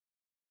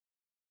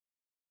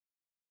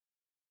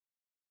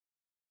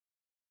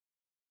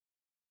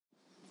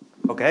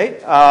Okay,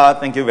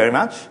 thank you very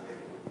much.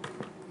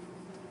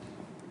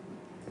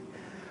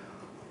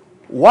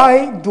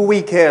 Why do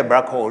we care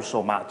black holes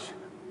so much?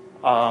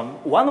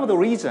 One of the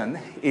reasons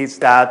is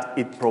that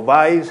it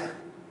provides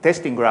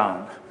testing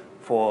ground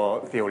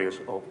for theories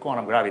of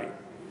quantum gravity.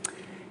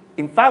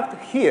 In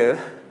fact, here,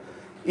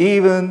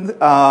 even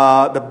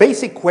the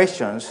basic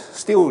questions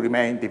still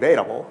remain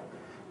debatable.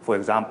 For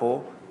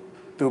example,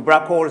 do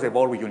black holes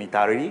evolve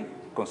unitarily,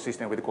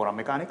 consistent with quantum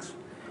mechanics?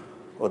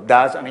 Or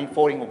does an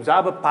falling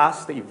observer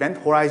pass the event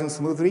horizon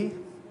smoothly,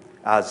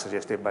 as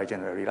suggested by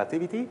general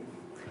relativity?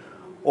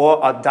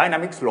 Or are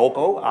dynamics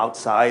local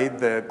outside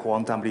the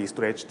quantumly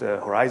stretched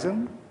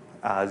horizon,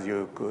 as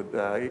you could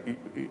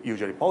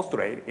usually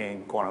postulate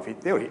in quantum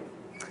field theory?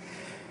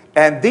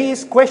 And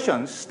these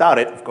questions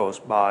started, of course,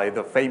 by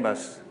the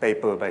famous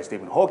paper by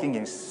Stephen Hawking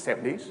in the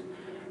 70s,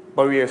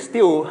 but we are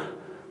still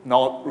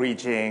not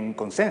reaching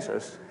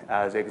consensus,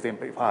 as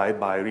exemplified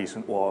by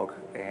recent work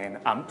in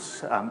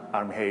AMPS,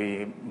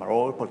 Armheri,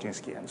 Marol,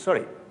 Polchinski, and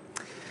Suri.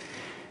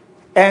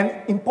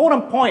 An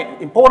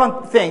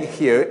important thing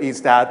here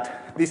is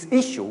that this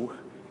issue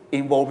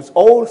involves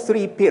all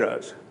three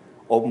pillars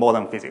of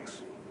modern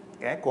physics: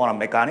 okay? Quantum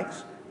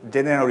mechanics,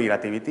 general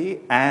relativity,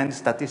 and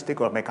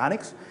statistical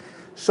mechanics.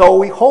 So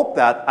we hope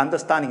that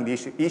understanding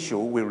this issue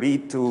will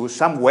lead to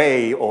some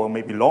way, or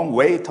maybe long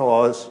way,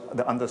 towards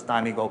the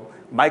understanding of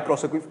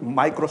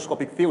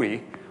microscopic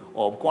theory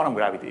of quantum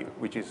gravity,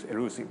 which is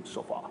elusive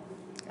so far.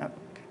 Yeah.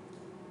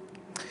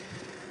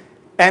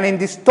 And in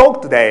this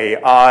talk today,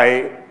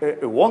 I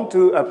want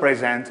to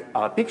present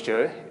a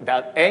picture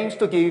that aims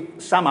to give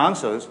some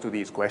answers to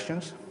these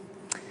questions.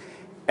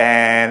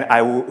 And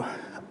I will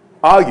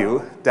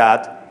argue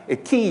that a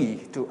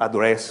key to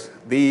address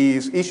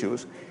these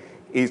issues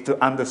is to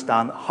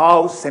understand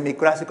how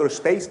semi-classical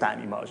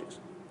space-time emerges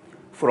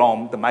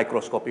from the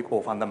microscopic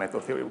or fundamental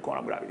theory of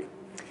quantum gravity.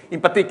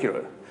 In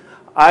particular,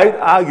 I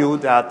argue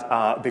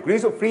that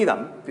degrees of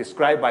freedom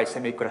described by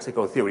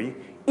semi-classical theory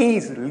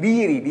is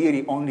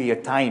really only a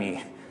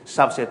tiny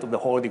subset of the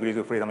whole degrees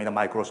of freedom in the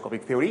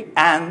microscopic theory,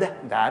 and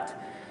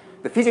that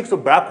the physics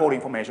of black hole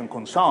information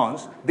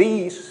concerns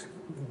these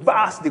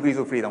vast degrees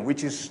of freedom,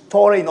 which is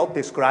totally not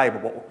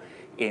describable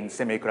in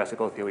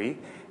semi-classical theory,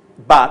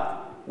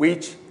 but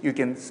which you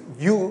can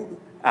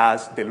view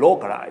as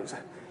delocalized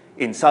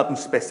in certain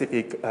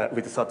specific,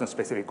 with a certain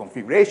specific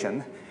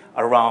configuration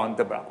around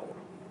the black hole.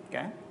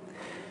 Okay?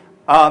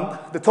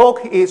 The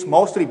talk is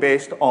mostly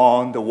based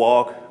on the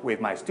work with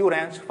my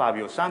students,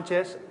 Fabio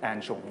Sanchez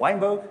and Sean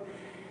Weinberg.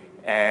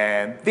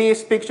 And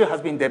this picture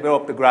has been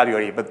developed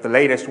gradually, but the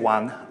latest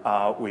one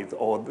with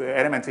all the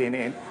elements in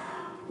it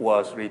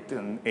was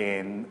written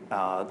in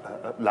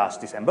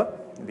last December,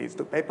 these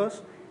two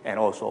papers, and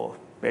also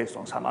based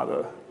on some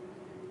other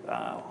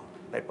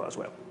paper as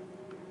well.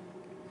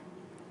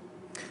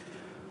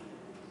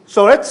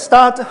 So let's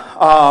start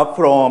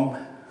from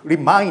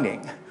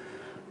reminding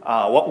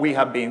what we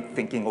have been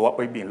thinking, or what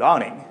we've been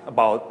learning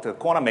about the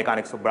quantum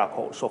mechanics of black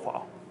holes so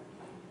far.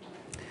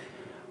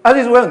 As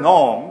is well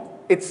known,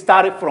 it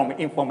started from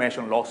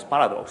information loss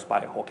paradox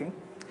by Hawking.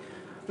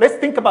 Let's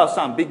think about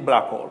some big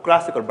black hole,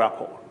 classical black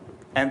hole,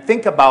 and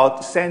think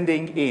about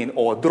sending in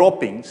or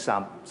dropping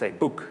some, say,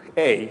 book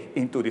A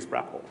into this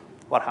black hole.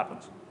 What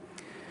happens?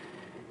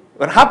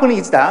 What happens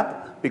is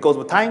that, because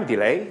of time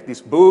delay, this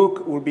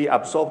book will be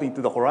absorbed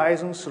into the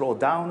horizon, slow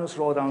down,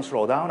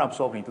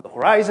 absorbed into the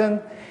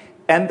horizon,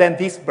 and then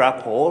this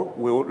black hole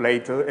will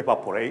later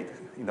evaporate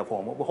in the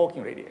form of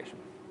Hawking radiation.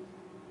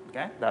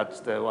 Okay?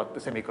 That's what the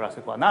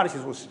semi-classical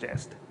analysis would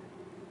suggest.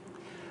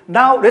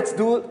 Now let's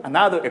do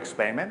another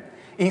experiment.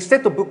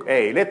 Instead of book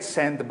A, let's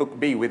send the book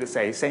B with,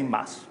 say, same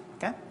mass.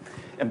 Okay?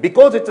 And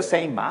because it's the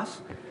same mass,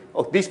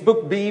 this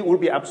book B will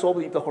be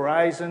absorbed into the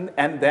horizon,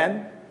 and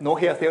then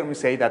No-Hair theorem will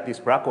say that this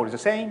black hole is the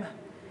same,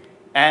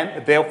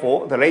 and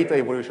therefore the later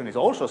evolution is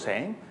also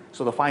same,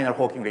 so the final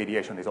Hawking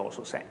radiation is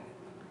also same.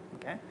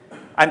 Okay?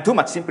 I'm too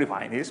much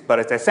simplifying this, but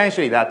it's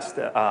essentially that's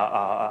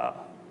the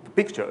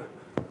picture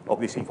of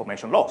this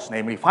information loss.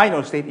 Namely,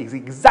 final state is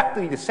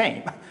exactly the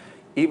same,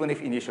 even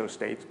if initial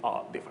states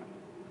are different.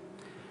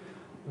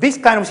 This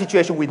kind of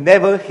situation we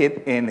never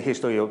hit in the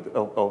history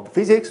of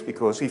physics,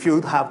 because if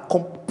you have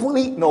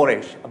complete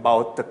knowledge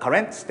about the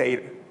current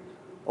state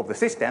of the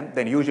system,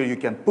 then usually you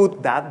can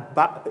put that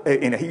back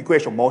in an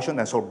equation motion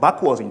and solve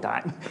backwards in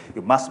time.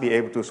 You must be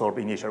able to solve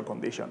initial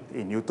condition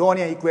in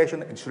Newtonian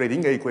equation and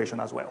Schrödinger equation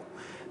as well.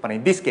 But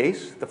in this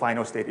case, the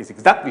final state is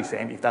exactly the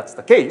same. If that's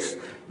the case,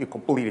 you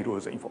completely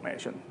lose the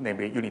information.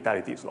 Namely,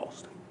 unitarity is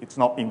lost. It's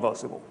not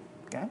inversible.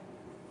 Okay?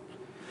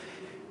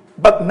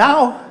 But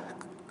now,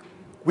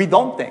 we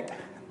don't think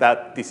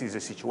that this is a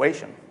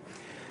situation,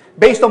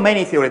 based on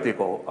many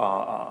theoretical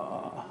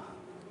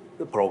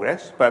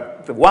progress.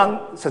 But the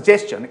one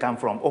suggestion comes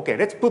from, okay,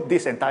 let's put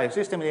this entire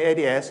system in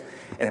ADS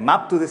and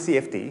map to the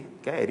CFT,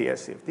 okay,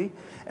 ADS CFT.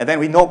 And then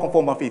we know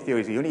conformal field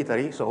theory is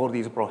unitary, so all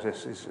these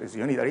processes is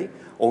unitary.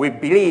 Or we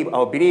believe,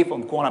 our belief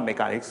on quantum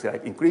mechanics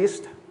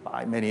increased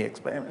by many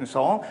experiments and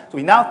so on. So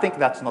we now think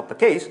that's not the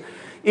case.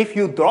 If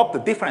you drop the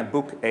different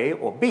book A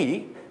or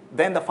B,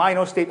 then the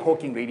final state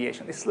Hawking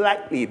radiation is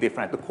slightly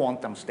different, the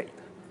quantum state.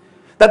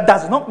 That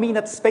does not mean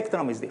that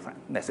spectrum is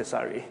different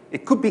necessarily.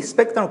 It could be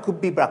spectrum, could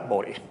be black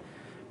body.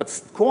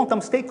 But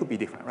quantum state could be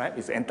different, right?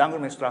 Its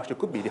entanglement structure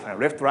could be different.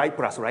 Left-right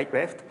plus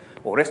right-left,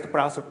 or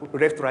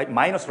left-right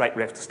minus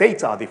right-left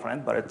states are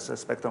different, but its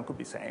spectrum could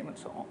be same and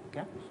so on.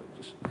 Okay?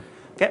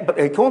 Okay? But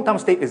a quantum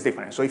state is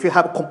different. So if you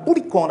have a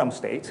complete quantum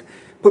state,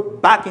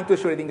 put back into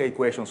Schrödinger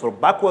equation, so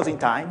backwards in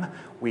time,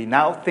 we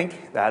now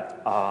think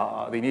that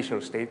the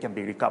initial state can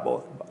be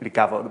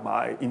recovered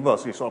by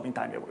inversely solving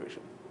time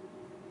evolution.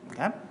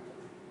 Okay?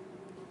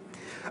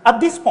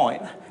 At this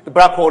point, the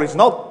black hole is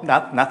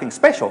nothing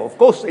special. Of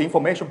course,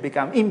 information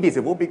becomes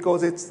invisible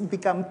because it's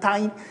become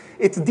tiny,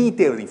 it's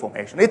detailed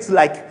information. It's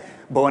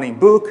like burning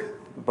book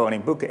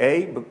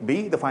A, book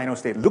B, the final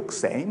state looks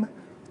same,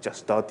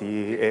 just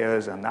dirty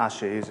airs and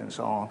ashes and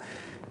so on.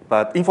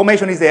 But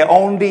information is there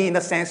only in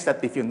the sense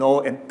that if you know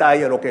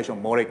entire location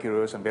of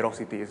molecules and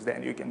velocities,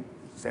 then you can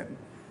send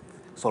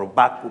sort of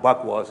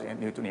backwards in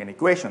Newtonian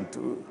equation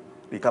to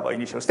recover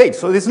initial state.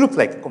 So this looks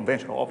like a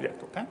conventional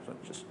object, okay?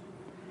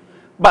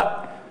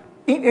 But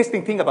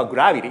interesting thing about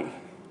gravity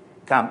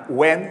comes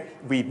when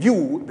we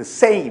view the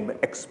same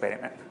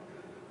experiment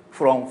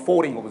from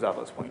falling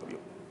observer's point of view.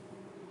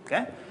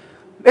 Okay?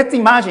 Let's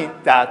imagine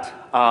that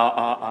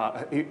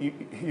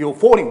you're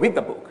falling with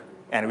the book,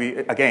 and we,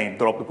 again,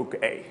 drop the book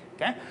A.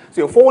 Okay?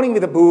 So you're falling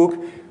with the book,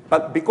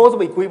 but because of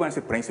the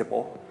equivalency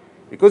principle,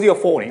 because you're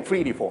falling,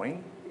 freely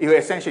falling, you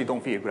essentially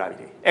don't feel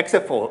gravity,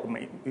 except for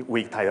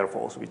weak tidal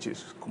force, which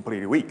is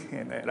completely weak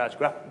in a large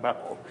black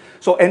hole.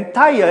 So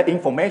entire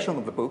information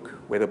of the book,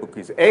 whether the book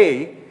is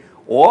A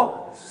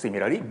or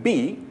similarly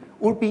B,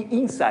 will be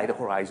inside the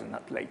horizon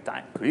at late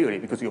time, clearly,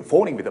 because you're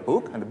falling with the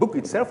book, and the book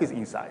itself is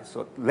inside.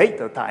 So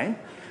later time,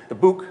 the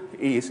book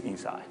is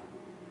inside.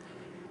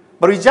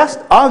 But we just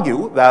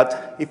argue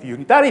that if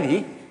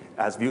unitarity,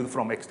 as viewed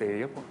from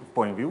exterior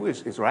point of view,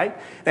 is right,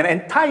 then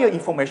entire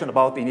information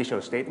about the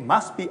initial state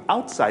must be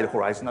outside the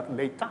horizon at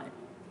late time.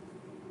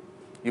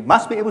 You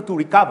must be able to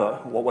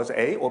recover what was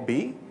A or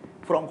B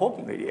from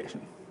Hawking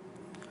radiation.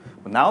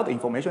 But now the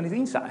information is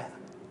inside.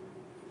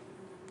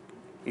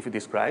 If you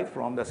describe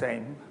from the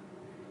same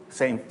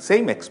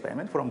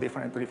experiment from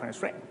different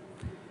frame,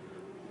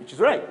 which is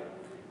right.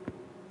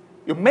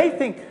 You may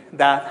think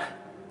that,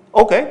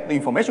 okay, the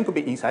information could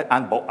be inside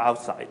and both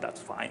outside.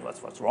 That's fine.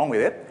 What's wrong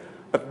with it?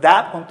 But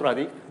that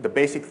contradicts the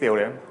basic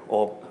theorem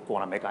of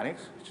quantum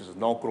mechanics, which is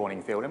no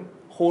cloning theorem.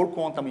 Whole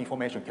quantum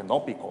information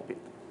cannot be copied.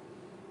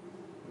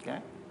 Okay?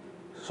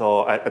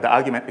 So the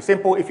argument is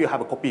simple. If you have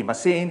a copy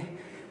machine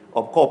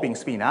of copying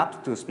spin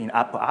up to spin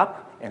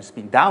up, and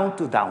spin down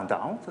to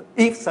down,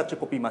 if such a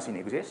copy machine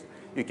exists,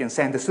 you can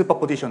send the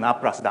superposition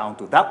up plus down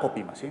to that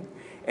copy machine.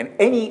 And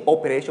any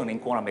operation in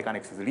quantum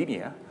mechanics is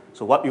linear.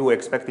 So what you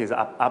expect is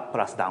up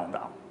plus down.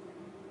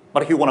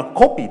 But if you want to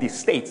copy these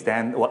states,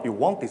 then what you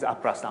want is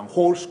up plus down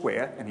whole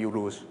square, and you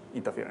lose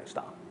interference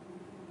down.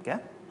 Okay?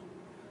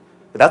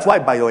 But that's why,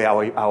 by the way,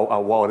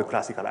 our world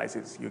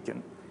classicalizes.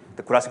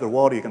 The classical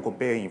world, you can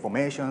compare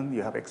information.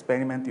 You have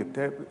experiment.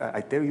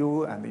 I tell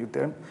you, and you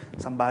tell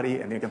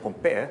somebody, and you can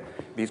compare.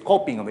 This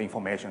copying of the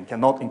information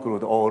cannot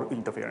include all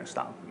interference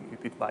down.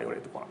 It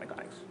violates quantum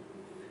mechanics.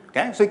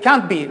 Okay? So it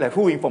can't be like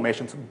full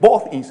information,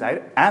 both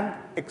inside and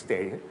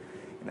exterior,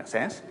 in a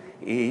sense,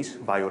 is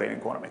violating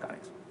quantum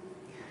mechanics.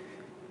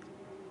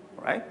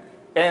 Right?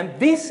 And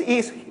this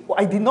is,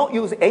 I did not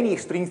use any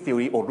string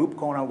theory or loop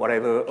quantum,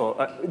 whatever,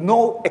 or,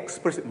 no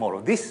explicit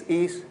model. This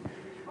is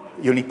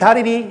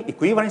unitarity,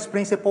 equivalence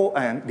principle,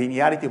 and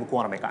linearity of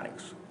quantum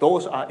mechanics.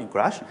 Those are in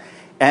crash,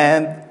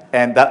 and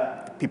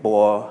that people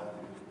are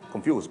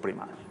confused pretty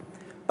much.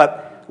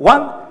 But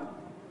one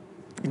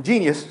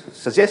ingenious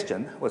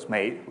suggestion was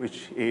made,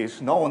 which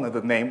is known under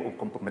the name of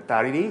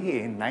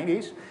complementarity in the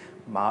 90s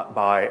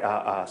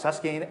by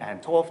Susskind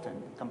and Toft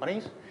and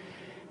companies.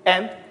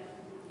 And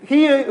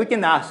here we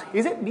can ask,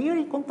 is it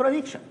really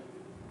contradiction?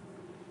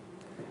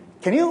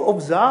 Can you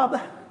observe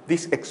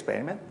this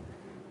experiment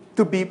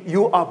to be,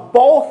 you are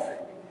both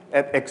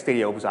an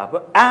exterior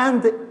observer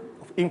and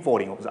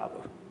infalling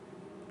observer?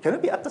 Can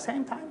it be at the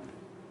same time?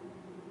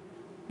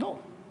 No,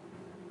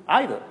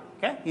 either.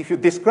 Okay? If you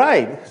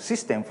describe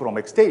system from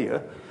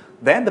exterior,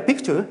 then the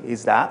picture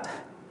is that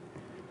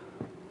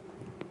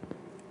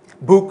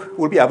book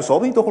will be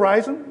absorbed into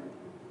horizon,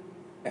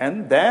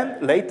 and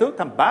then later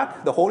come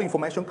back, the whole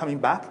information coming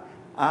back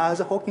as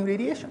a Hawking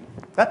radiation.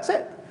 That's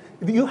it.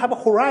 You have a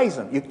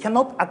horizon. You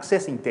cannot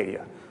access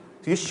interior.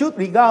 So you should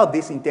regard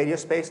this interior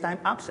space-time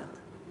absent.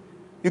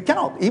 You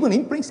cannot, even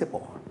in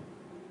principle,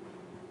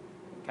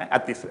 okay,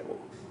 at this level.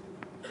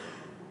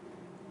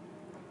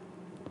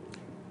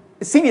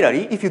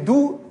 Similarly, if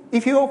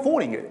you are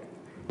falling it,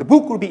 the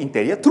book will be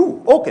interior.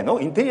 True. Okay, no,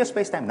 interior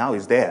space-time now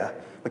is there.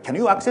 But can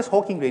you access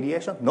Hawking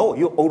radiation? No,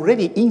 you're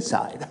already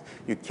inside.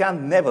 You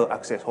can never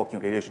access Hawking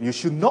radiation. You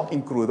should not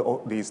include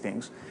all these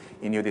things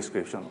in your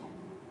description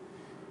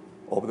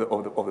of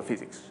the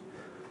physics.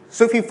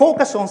 So if you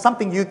focus on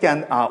something you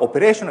can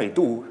operationally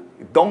do,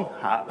 you don't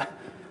have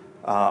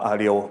a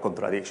real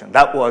contradiction.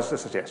 That was the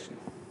suggestion.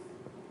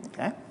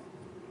 Okay?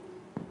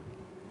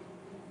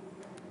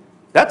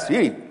 That's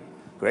really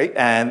great.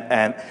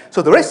 And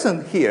so the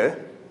lesson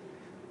here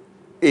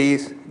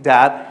is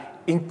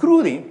that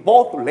including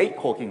both late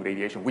Hawking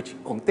radiation, which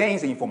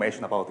contains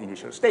information about the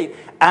initial state,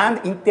 and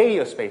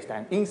interior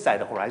spacetime inside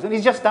the horizon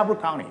is just double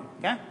counting.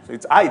 Okay? So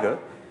it's either.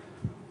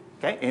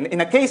 Okay? In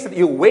a case that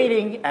you're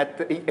waiting at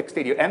the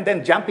exterior and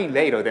then jumping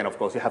later, then of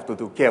course you have to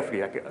do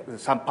carefully, like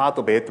some part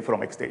of it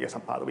from exterior,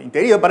 some part of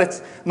interior, but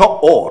it's not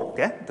all.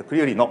 Okay? It's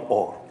clearly not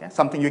all. Okay?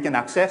 Something you can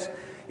access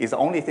is the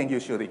only thing you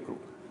should include.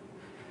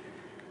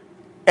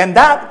 And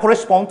that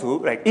corresponds to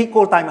like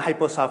equal time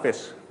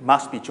hypersurface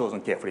must be chosen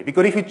carefully.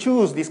 Because if you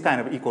choose this kind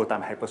of equal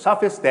time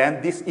hypersurface,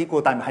 then this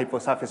equal time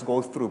hypersurface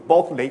goes through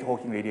both late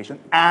Hawking radiation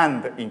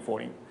and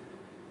infalling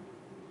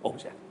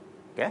object.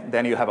 Okay?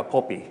 Then you have a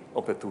copy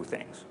of the two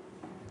things.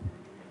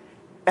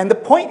 And the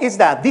point is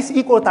that this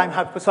equal time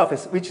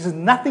hypersurface, which is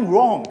nothing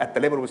wrong at the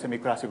level of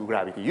semi-classical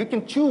gravity, you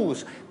can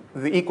choose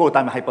the equal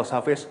time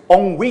hypersurface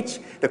on which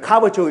the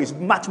curvature is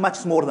much, much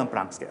smaller than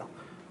Planck scale.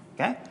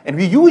 Okay? And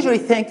we usually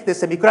think the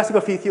semi-classical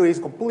field theory is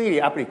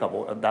completely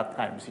applicable at that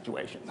kind of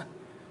situation.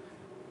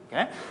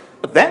 Okay?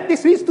 But then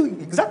this leads to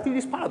exactly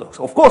this paradox.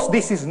 Of course,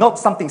 this is not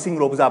something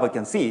single observer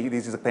can see.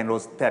 This is a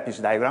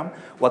Penrose-Tapish diagram.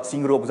 What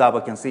single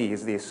observer can see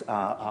is this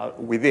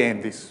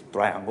within this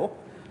triangle.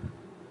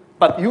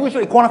 But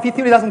usually, quantum field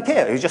theory doesn't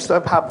care. You just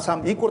have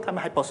some equal time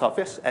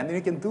hypersurface, and then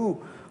you can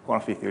do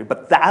quantum field theory.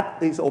 But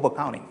that is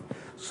overcounting.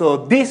 So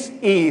this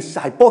is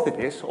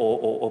hypothesis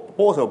or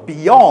proposal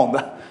beyond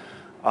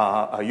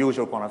a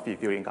usual quantum field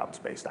theory in count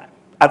spacetime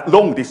at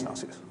long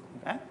distances.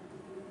 Okay?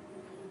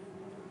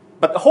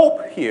 But the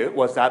hope here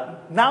was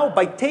that now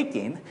by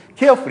taking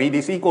carefully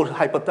this equal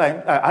time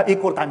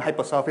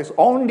hypersurface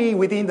only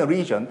within the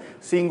region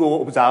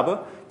single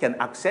observer can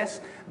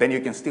access, then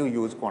you can still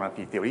use quantum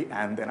field theory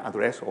and then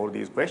address all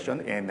these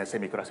questions in a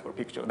semi-classical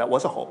picture. That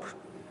was a hope.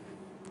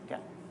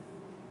 Okay.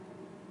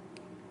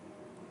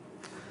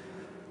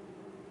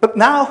 But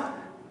now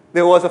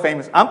there was a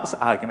famous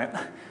argument.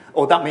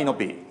 Oh, that may not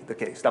be the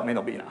case. That may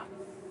not be enough.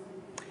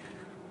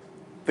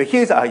 But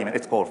here's the argument.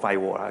 It's called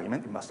firewall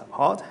argument. You must have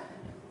heard.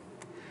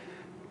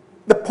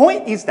 The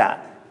point is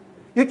that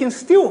you can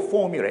still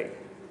formulate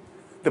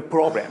the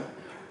problem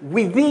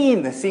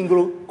within a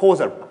single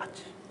causal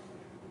patch,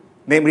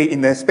 namely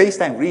in the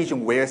space-time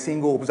region where a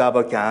single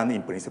observer can,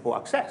 in principle,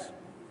 access.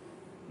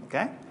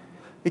 Okay?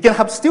 You can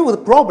have still the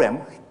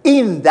problem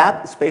in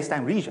that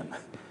space-time region.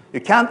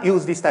 You can't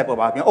use this type of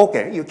argument.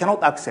 Okay, you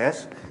cannot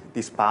access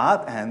this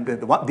part, and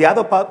the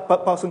other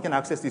person can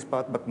access this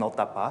part, but not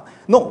that part.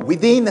 No,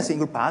 within a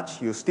single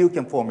patch, you still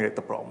can formulate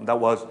the problem. That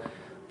was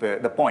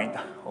the point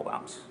of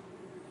AMS.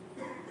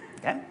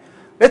 Okay?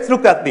 Let's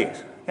look at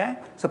this. Okay?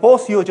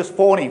 Suppose you're just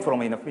falling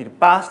from in the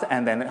past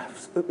and then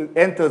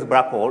enter the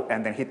black hole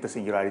and then hit the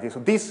singularity. So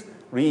this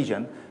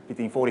region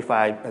between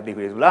 45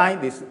 degrees of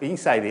line, this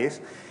inside this,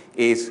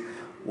 is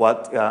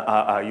what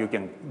you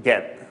can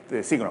get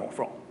the signal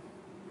from.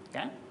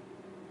 Okay?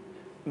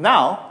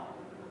 Now,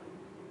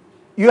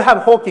 you have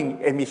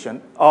Hawking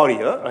emission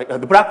earlier, right?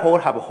 The black hole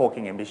have a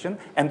Hawking emission,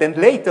 and then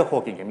later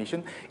Hawking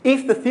emission.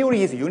 If the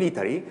theory is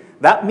unitary,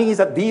 that means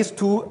that these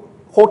two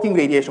Hawking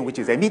radiation, which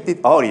is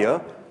emitted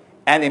earlier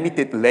and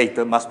emitted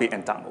later, must be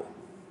entangled.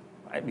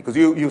 Right? Because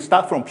you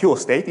start from pure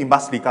state, you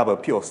must recover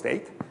pure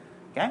state.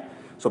 Okay?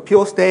 So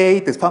pure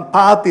state, some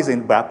part is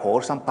in black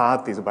hole, some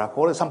part is black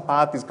hole, some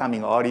part is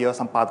coming earlier,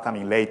 some part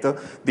coming later.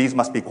 These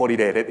must be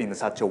correlated in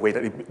such a way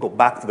that it go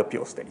back to the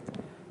pure state.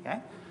 Okay?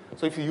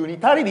 So if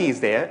unitarity is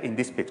there in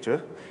this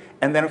picture,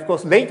 and then of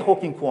course late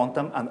Hawking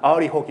quantum and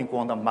early Hawking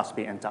quantum must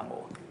be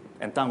entangled.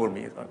 Entangled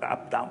means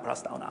up, down,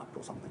 plus, down, up,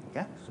 or something.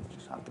 Okay? So it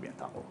just have to be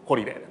entangled,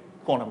 correlated,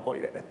 quantum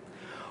correlated.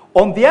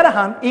 On the other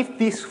hand, if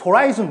this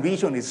horizon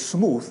region is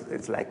smooth,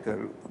 it's like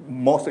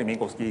mostly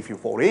Minkowski if you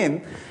fall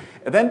in,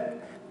 then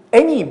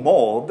any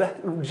mode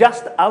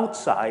just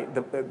outside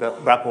the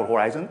black hole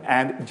horizon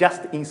and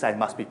just inside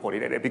must be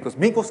correlated, because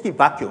Minkowski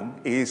vacuum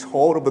is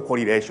whole of the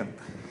correlation.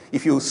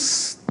 If you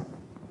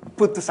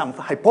put some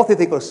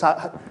hypothetical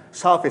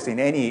surface in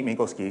any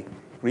Minkowski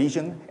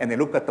region and then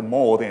look at the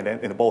mode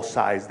in both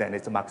sides, then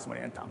it's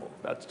maximally entangled.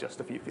 That's just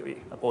the field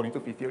theory. According to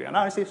field theory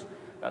analysis,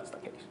 that's the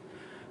case.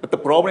 But the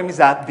problem is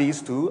that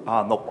these two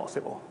are not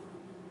possible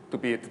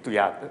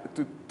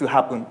to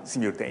happen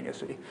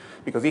simultaneously.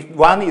 Because if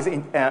one is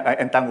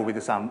entangled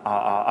with some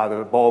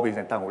other Bob is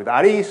entangled with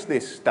Alice,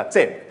 that's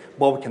it.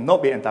 Bob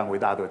cannot be entangled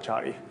with other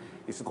Charlie.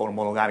 It's called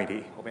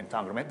monogamity of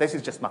entanglement. This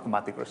is just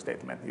mathematical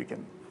statement. You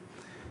can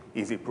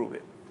easily prove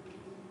it.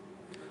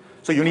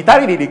 So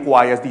unitarity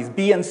requires these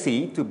B and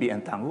C to be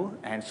entangled,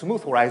 and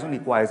smooth horizon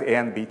requires A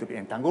and B to be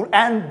entangled,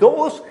 and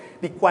those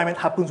requirement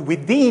happens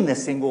within a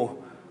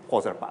single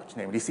causal patch,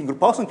 namely single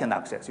person can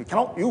access. You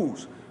cannot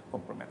use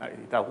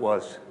complementarity. That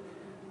was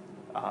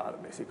the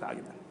basic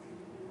argument.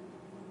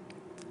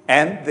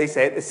 And they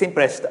said the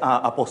simplest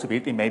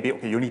possibility may be,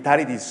 okay,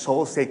 unitarity is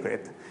so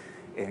sacred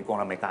in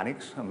quantum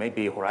mechanics,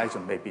 maybe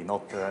horizon, maybe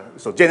not.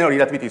 So general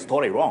relativity is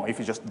totally wrong. If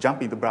you just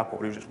jump into black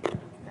hole, you just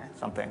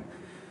something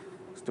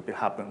stupid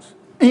happens.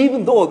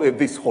 Even though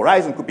this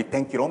horizon could be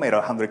 10 kilometers,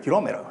 100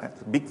 kilometers,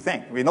 it's a big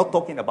thing. We're not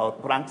talking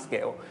about Planck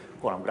scale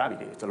quantum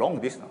gravity. It's a long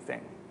distance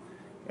thing.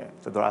 Yeah,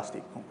 it's a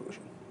drastic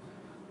conclusion.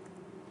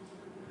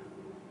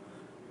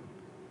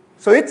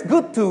 So it's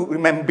good to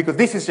remember, because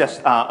this is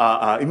just,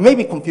 it may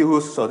be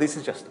confused, so this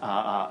is just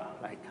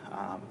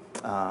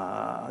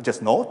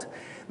just note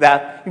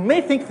that you may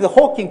think the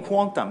Hawking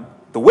quantum,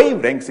 the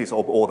wavelength is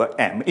of order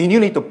m in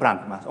unit of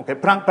Planck mass. Okay,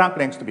 Planck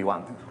length to be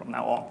 1 from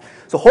now on.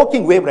 So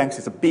Hawking wavelength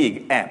is a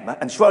big m,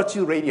 and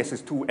Schwarzschild radius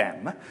is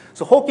 2m.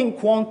 So Hawking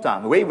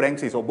quantum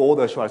wavelength is of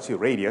order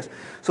Schwarzschild radius.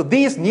 So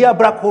this near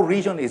black hole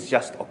region is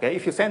just, okay,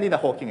 if you send in a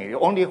Hawking area,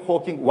 only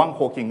one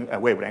Hawking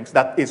wavelength,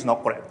 that is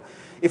not correct.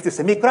 If the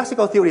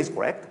semi-classical theory is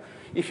correct,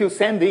 if you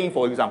send in,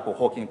 for example,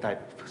 Hawking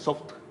type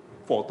soft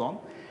photon,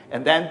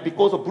 and then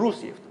because of blue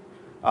shift,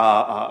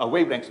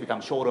 wavelengths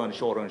become shorter and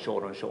shorter and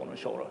shorter and shorter and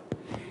shorter.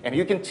 And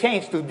you can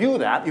change, to do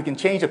that, you can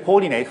change the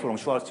coordinate from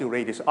Schwarzschild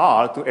radius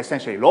r to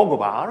essentially log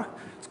of r.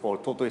 It's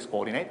called tortoise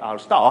coordinate, r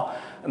star.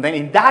 And then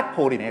in that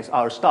coordinate,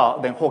 r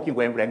star, then Hawking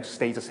wavelength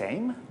stays the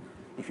same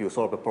if you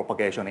solve the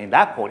propagation in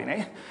that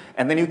coordinate.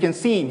 And then you can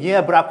see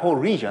near black hole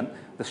region,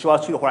 the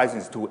Schwarzschild horizon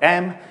is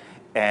 2m,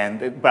 and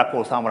the black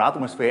hole thermal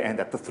atmosphere end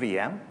at the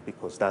 3m,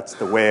 because that's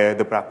where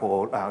the black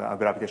hole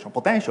gravitational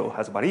potential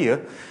has a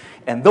barrier.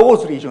 And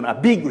those regions are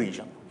big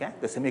region, okay?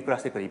 The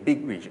semi-classically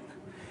big region.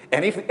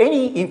 And if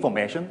any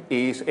information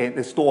is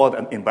stored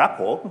in black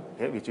hole,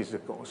 okay, which is the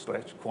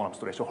quantum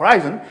stretch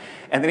horizon,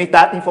 and then if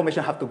that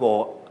information have to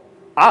go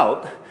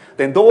out,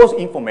 then those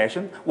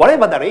information,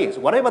 whatever that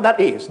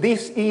is,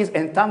 this is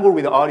entangled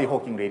with the early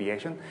Hawking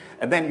radiation,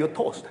 and then you're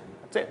toast.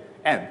 That's it.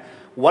 And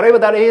whatever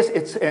that is,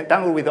 it's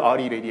entangled with the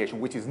early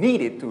radiation, which is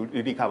needed to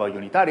recover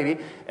unitarity,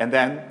 and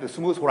then the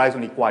smooth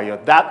horizon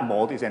required that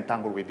mode is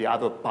entangled with the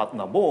other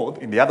partner mode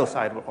in the other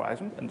side of the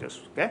horizon, and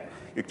just, okay?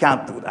 You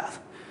can't do that.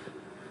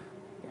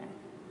 Okay.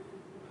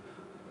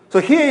 So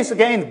here is,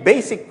 again,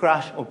 basic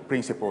crash of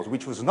principles,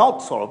 which was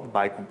not solved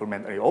by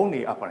complementary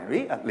only,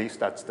 apparently, at least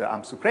that's the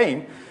AMS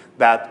claim,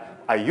 that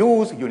I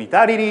use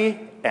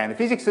unitarity and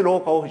physics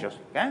local, just,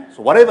 okay?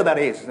 So whatever that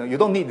is, you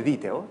don't need the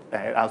detail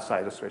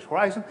outside the stretch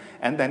horizon,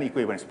 and then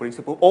equivalence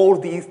principle. All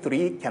these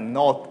three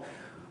cannot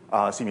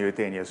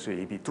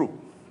simultaneously be true.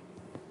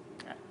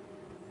 Okay.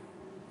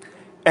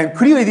 And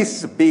clearly this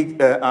is a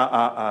big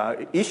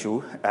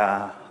issue,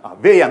 a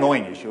very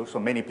annoying issue, so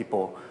many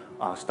people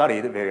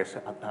studied various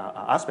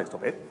aspects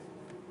of it.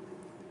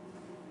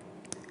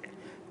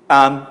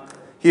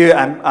 Here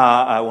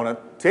I want to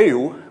tell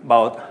you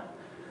about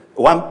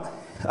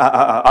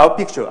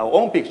our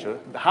own picture,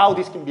 how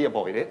this can be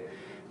avoided,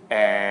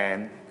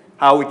 and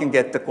how we can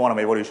get the quantum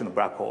evolution of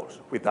black holes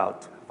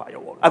without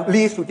firewall. At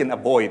least we can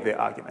avoid the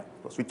argument,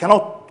 because we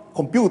cannot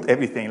compute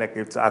everything like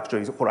it's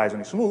actually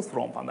horizon is smooth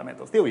from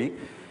fundamental theory.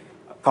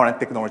 Current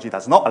technology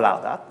does not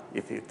allow that.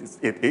 If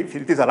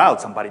it is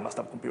allowed, somebody must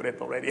have computed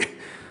already.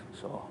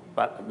 So,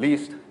 but at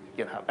least you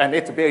can have, and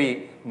it's a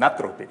very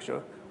natural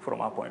picture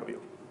from our point of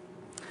view.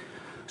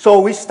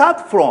 So we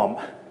start from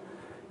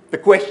the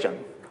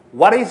question,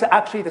 what is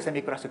actually the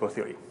semi-classical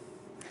theory?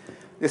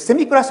 The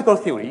semi-classical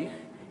theory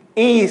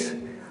is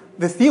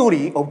the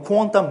theory of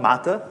quantum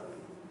matter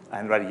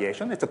and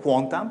radiation. It's a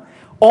quantum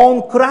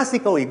on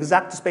classical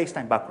exact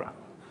space-time background.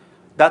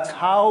 That's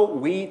how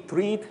we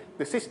treat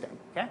the system,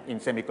 okay, in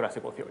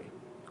semi-classical theory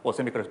or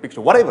semi-classical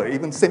picture, whatever,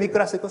 even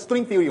semi-classical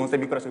string theory on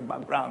semi-classical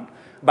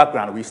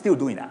background, we're still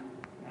doing that.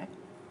 Okay?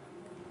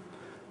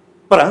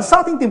 But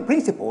uncertainty in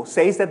principle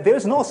says that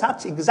there's no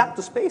such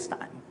exact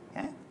space-time.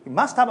 Okay? You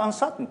must have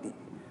uncertainty.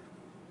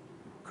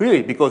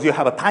 Clearly, because you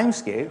have a time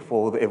scale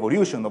for the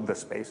evolution of the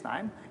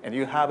space-time, and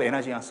you have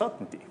energy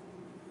uncertainty.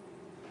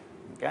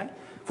 Okay?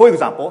 For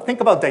example, think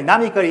about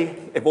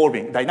dynamically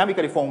evolving,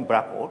 dynamically formed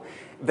black hole.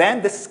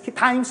 Then the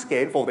time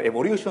scale for the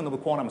evolution of a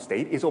quantum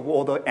state is of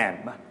order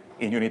m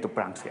in unit of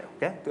Planck scale.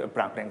 Okay? The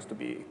Planck length to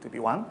be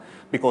 1,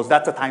 because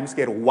that's a time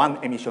scale of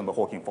 1 emission of the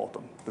Hawking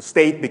photon. The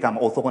state become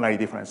orthogonally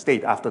different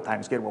state after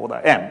time scale of order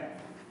m.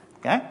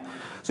 Okay?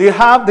 So you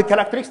have the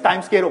characteristic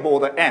time scale of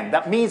order m.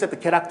 That means that the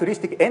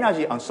characteristic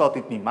energy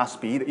uncertainty must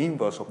be the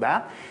inverse of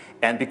that.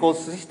 And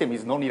because the system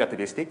is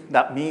non-relativistic,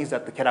 that means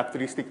that the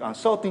characteristic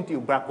uncertainty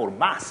of black hole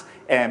mass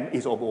m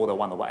is of order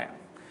 1 over m.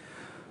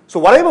 So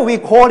whatever we're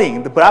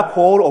calling the black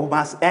hole of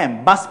mass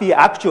m must be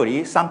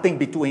actually something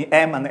between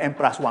m and m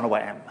plus 1 over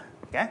m.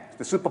 Okay?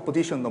 The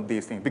superposition of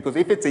these things. Because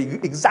if it's an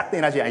exact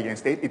energy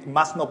eigenstate, it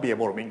must not be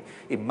evolving.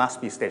 It must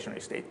be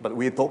stationary state. But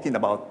we're talking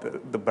about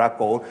the black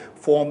hole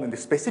formed in the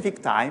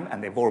specific time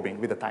and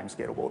evolving with the time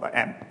scale of order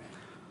m.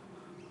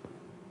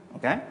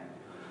 Okay?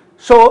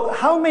 So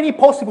how many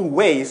possible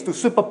ways to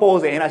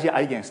superpose the energy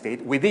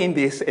eigenstate within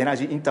this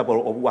energy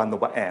interval of 1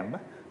 over m,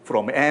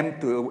 from m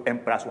to m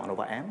plus 1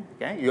 over m?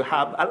 Okay? You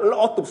have a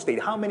lot of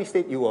states. How many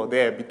states you are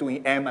there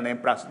between m and m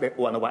plus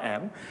 1 over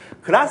m?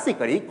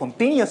 Classically,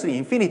 continuously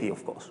infinity,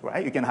 of course,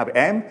 right? You can have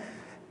m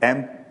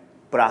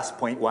plus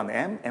 0.1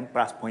 m, m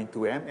plus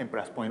 0.2 m, m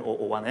plus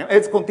 0.001 m.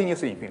 It's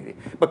continuously infinity.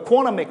 But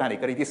quantum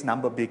mechanically, this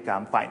number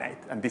becomes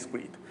finite and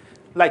discrete.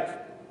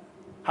 Like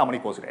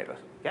harmonic oscillators.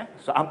 Okay?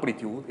 So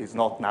amplitude is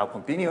not now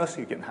continuous.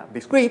 You can have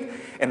discrete.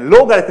 And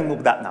logarithm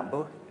of that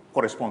number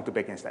corresponds to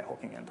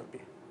Bekenstein-Hawking entropy.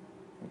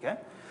 Okay?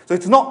 So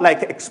it's not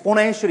like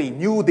exponentially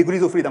new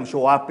degrees of freedom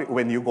show up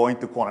when you go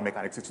into quantum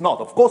mechanics. It's not.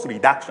 Of course,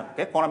 reduction.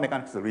 Okay? Quantum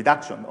mechanics is a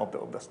reduction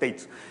of the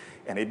states,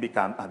 and it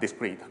became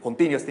discrete.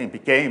 Continuous thing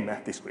became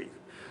discrete.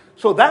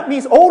 So that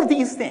means all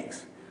these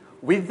things,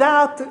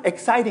 without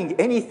exciting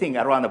anything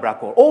around the black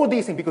hole, all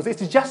these things, because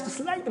it's just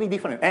slightly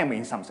different M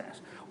in some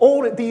sense,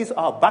 all these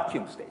are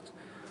vacuum states.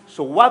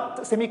 So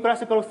what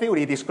semi-classical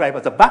theory describes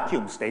as a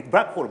vacuum state,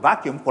 black hole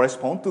vacuum,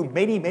 corresponds to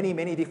many, many,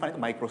 many different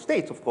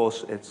microstates. Of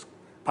course, it's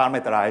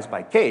parameterized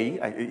by K,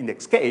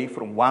 index K,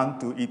 from 1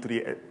 to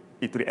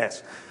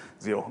E3S,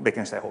 0,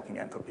 Bekenstein-Hawking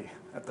entropy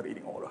at the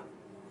leading order.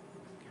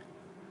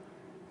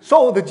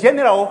 So the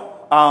general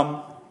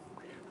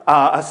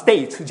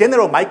states,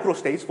 general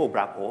microstates for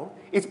black hole,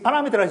 is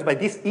parameterized by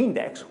this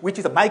index, which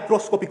is a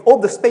microscopic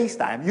of the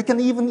space-time. You can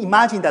even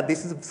imagine that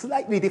this is a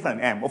slightly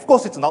different M. Of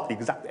course, it's not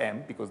exact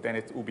M, because then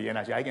it will be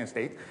energy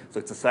eigenstate, so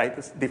it's a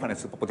slightly different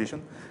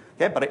superposition.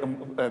 Okay?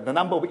 But the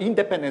number of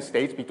independent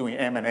states between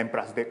M and M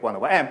plus 1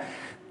 over M,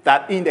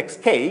 that index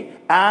K,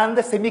 and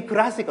the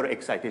semi-classical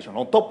excitation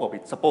on top of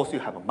it. Suppose you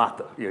have a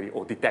matter, really,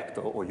 or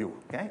detector, or U,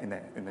 okay,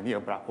 in the near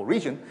black hole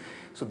region.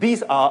 So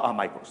these are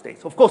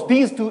microstates. Of course,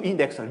 these two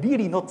indexes are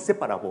really not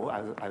separable,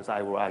 as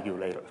I will argue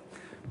later.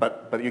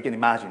 But you can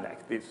imagine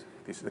like this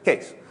is the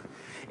case.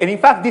 And in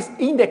fact, this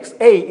index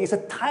A is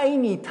a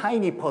tiny,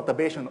 tiny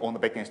perturbation on the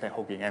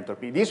Bekenstein-Hawking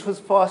entropy. This was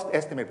first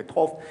estimated by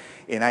Toft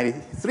in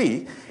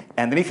 1993.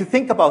 And then if you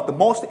think about the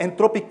most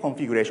entropic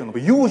configuration of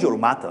usual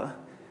matter,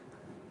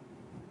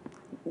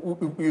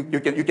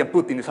 you can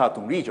put in a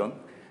certain region,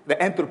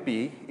 the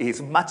entropy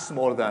is much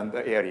smaller than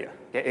the area.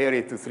 Okay?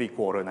 Area to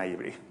 3/4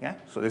 naively. Yeah?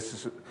 So this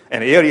is,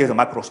 and area is a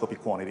macroscopic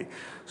quantity.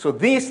 So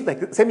this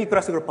like,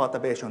 semi-classical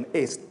perturbation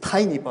is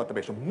tiny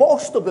perturbation.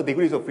 Most of the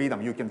degrees of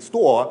freedom you can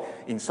store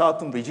in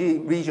certain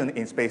region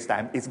in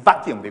space-time is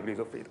vacuum degrees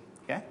of freedom.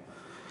 Okay?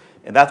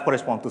 And that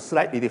corresponds to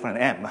slightly different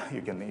M.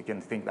 You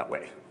can think that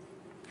way.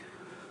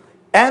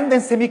 And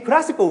then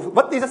semi-classical,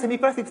 what is a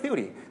semi-classical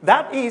theory?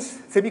 That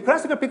is,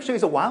 semi-classical picture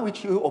is the one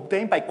which you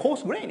obtain by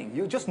coarse graining.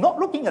 You're just not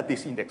looking at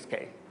this index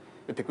K.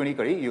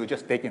 Technically, you're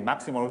just taking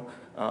maximal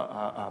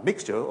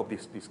mixture of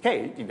this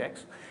K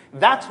index.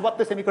 That's what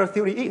the semi-classical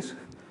theory is.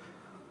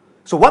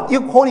 So what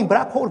you're calling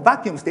black hole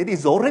vacuum state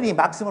is already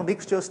maximal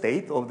mixture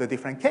state of the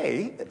different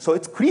K. So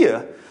it's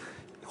clear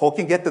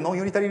Hawking get the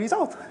non-unitary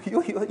result.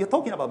 You're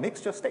talking about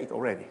mixture state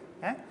already.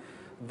 Okay?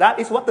 That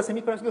is what the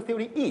semi-classical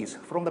theory is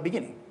from the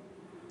beginning.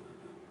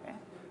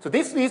 So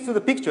this leads to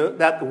the picture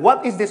that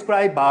what is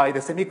described by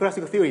the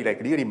semi-classical theory, like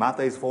really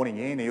matter is falling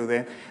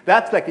in,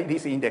 that's like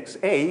this index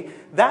A.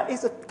 That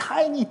is a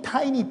tiny,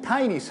 tiny,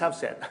 tiny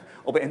subset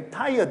of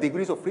entire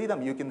degrees of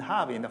freedom you can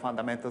have in the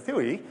fundamental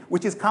theory,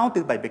 which is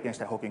counted by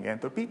Bekenstein-Hawking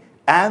entropy,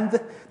 and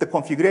the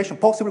configuration,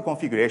 possible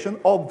configuration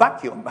of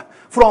vacuum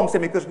from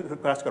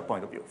semi-classical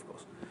point of view, of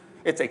course.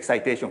 It's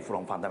excitation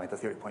from fundamental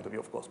theory point of view,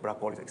 of course. Black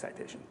hole is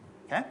excitation.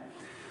 Okay?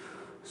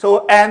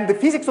 So, and the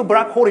physics of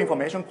black hole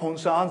information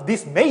concerns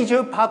this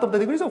major part of the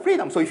degrees of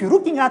freedom. So if you're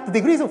looking at the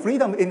degrees of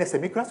freedom in a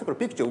semi-classical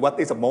picture, what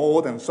is a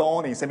mode and so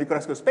on in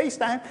semi-classical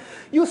space-time,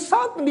 you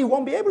certainly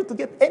won't be able to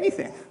get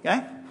anything.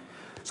 Okay?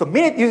 So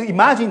minute you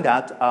imagine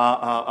that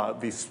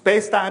the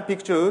space-time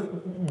picture,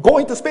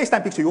 going to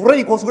space-time picture, you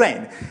already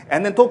coarse-grained,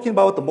 and then talking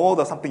about the mode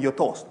or something you're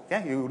toast.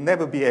 Okay? You'll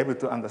never be able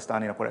to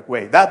understand in a correct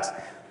way. That's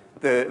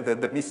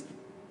the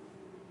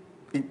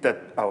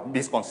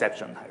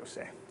misconception, I would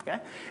say. Okay?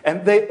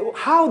 And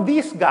how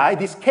this guy,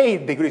 this K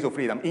degrees of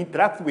freedom,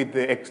 interact with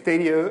the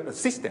exterior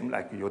system,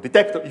 like your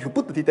detector. If you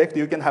put the detector,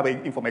 you can have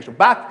information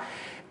back.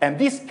 And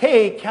this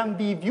K can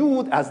be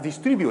viewed as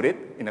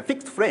distributed in a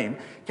fixed frame,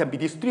 can be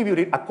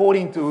distributed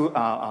according to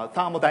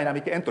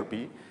thermodynamic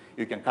entropy.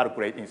 You can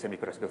calculate in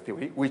semi-classical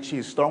theory, which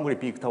is strongly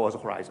peaked towards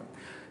the horizon.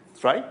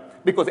 That's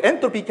right? Because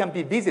entropy can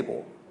be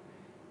visible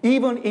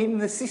even in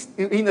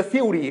the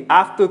theory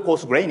after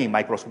coarse-graining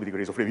microscopic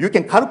degrees of freedom. You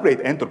can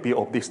calculate entropy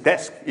of this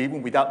disk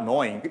even without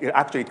knowing,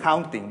 actually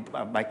counting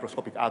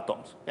microscopic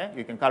atoms. Okay?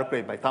 You can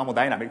calculate by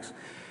thermodynamics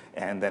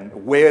and then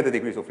where the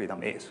degrees of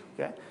freedom is.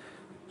 Okay?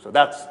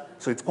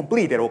 So it's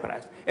completely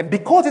delocalized. And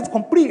because it's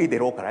completely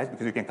delocalized,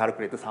 because you can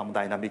calculate the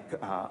thermodynamic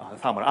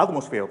thermal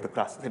atmosphere of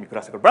the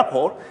semi-classical black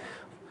hole,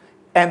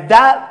 and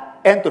that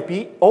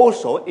entropy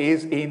also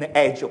is in the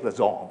edge of the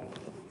zone.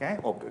 Okay,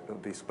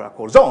 of this black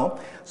hole zone.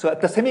 So at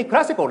the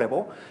semi-classical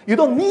level, you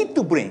don't need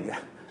to bring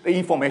the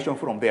information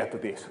from there to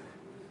this.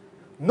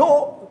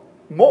 No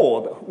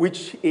mode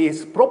which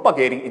is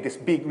propagating in this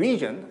big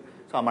region,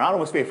 so I'm an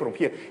atmosphere from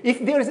here.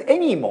 If there is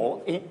any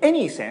mode, in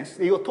any sense,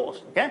 you're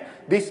toast. Okay?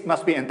 This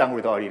must be entangled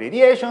with early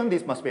radiation,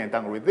 this must be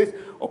entangled with this.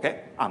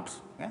 Okay, amps.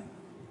 Okay?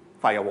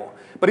 Firewall.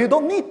 But you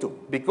don't need to,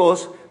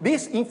 because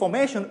this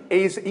information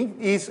is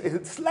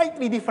a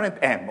slightly different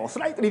M, or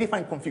slightly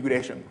different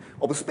configuration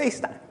of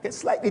space-time. Okay?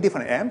 Slightly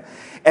different M.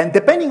 And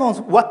depending on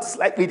what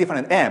slightly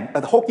different M,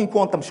 the Hawking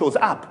quantum shows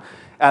up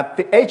at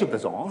the edge of the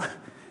zone,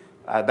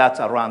 That's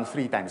around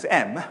 3 times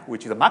m,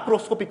 which is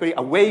macroscopically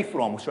away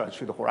from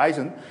the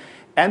horizon,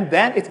 and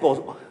then it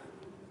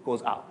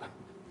goes out.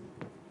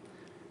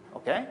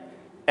 Okay?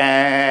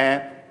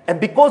 And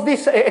because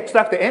this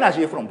extracts the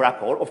energy from black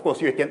hole, of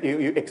course, you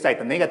excite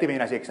the negative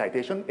energy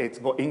excitation, it's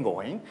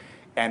ingoing,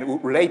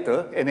 and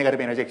later, a negative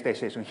energy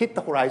excitation hit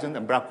the horizon,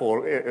 and black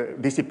hole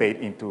dissipate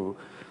into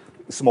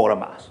smaller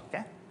mass.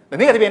 Okay? The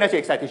negative energy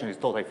excitation is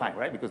totally fine,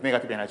 right? Because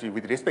negative energy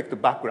with respect to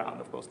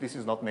background, of course, this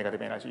is not negative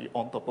energy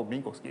on top of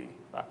Minkowski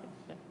vacuum.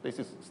 Okay? This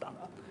is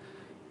standard.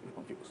 You're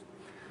confused.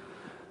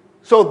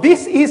 So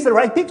this is the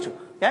right picture.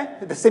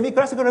 Okay? The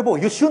semi-classical level.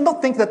 You should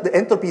not think that the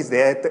entropy is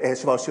there at the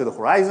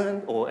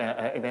horizon or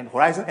event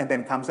horizon and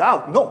then comes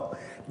out. No.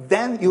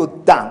 Then you're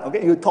done.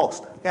 Okay? You're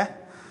toast. Okay?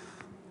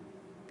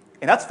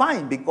 And that's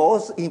fine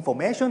because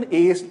information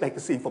is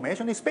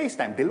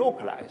space-time,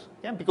 delocalized.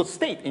 Yeah? Because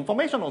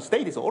information on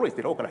state is always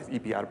delocalized,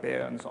 EPR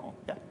pair and so on.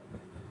 Yeah?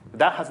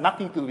 That has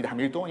nothing to do with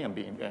Hamiltonian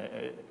being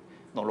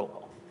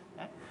non-local.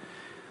 Okay?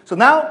 So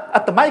now,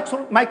 at the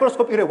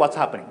microscope area, what's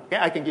happening? Okay?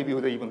 I can give you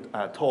the even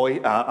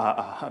toy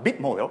bit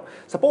model.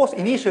 Suppose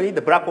initially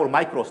the black hole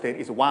microstate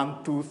is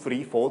 1, 2,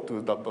 3, 4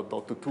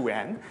 to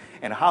 2n,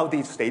 and how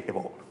these states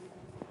evolve.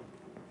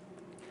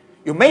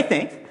 You may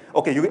think,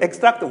 okay, you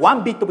extract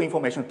 1 bit of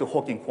information to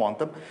Hawking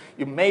quantum.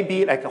 You may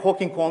be like a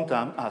Hawking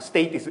quantum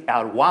state is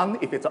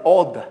R1 if it's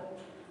odd,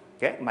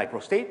 okay,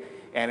 microstate,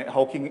 and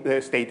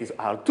Hawking state is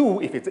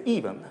R2 if it's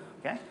even,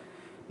 okay?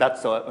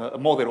 That's a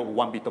model of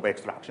 1 bit of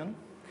extraction.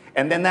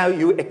 And then now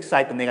you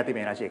excite the negative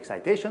energy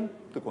excitation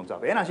to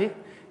conserve energy,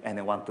 and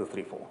then 1, 2,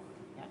 3, 4.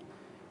 Okay?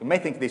 You may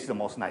think this is the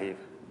most naive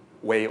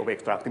way of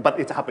extracting, but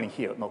it's happening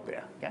here, not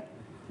there, okay?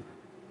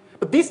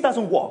 But this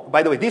doesn't work.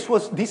 By the way,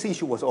 this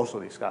issue was also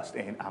discussed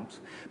in AMPS.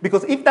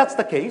 Because if that's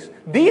the case,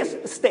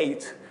 these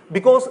states,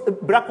 because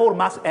black hole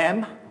mass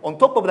m, on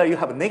top of that you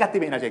have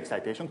negative energy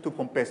excitation to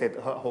compensate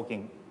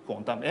Hawking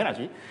quantum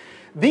energy.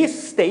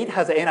 This state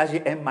has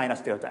energy m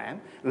minus delta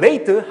m.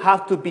 Later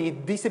have to be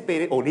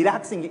dissipated or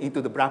relaxing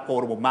into the black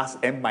hole of mass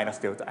m minus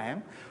delta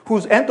m,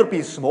 whose entropy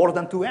is smaller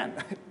than 2n,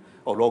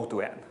 or log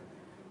 2n.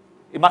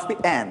 It must be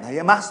n.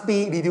 It must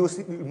be reduced.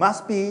 It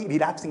must be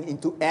relaxing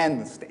into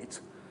n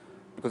states.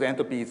 Because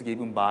entropy is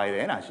given by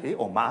the energy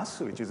or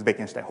mass, which is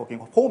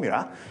Bekenstein-Hawking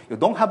formula. You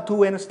don't have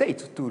 2n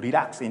states to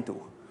relax into.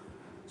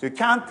 So you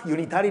can't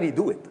unitarily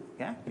do it.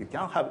 Yeah? You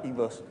can't have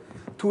inverse.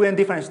 2n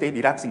different states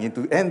relaxing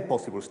into n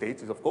possible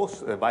states is, of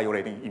course,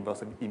 violating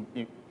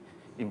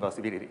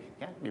inversibility.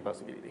 Yeah?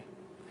 Reversibility.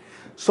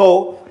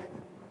 So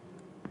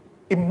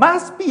it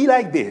must be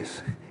like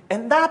this.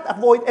 And that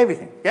avoids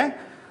everything. Yeah?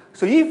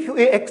 So if you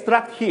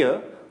extract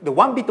here the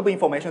 1 bit of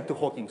information to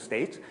Hawking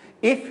states,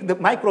 if the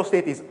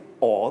microstate is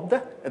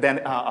odd, then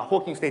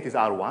Hawking state is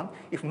R1.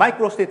 If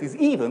microstate is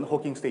even,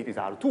 Hawking state is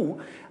R2,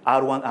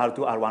 R1, R2,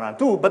 R1,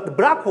 R2. But the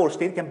black hole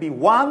state can be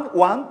 1,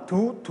 1,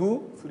 2,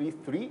 2, 3,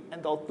 3,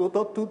 and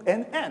 2,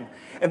 n, n.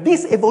 And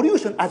this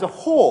evolution as a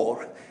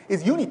whole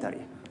is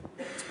unitary.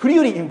 It's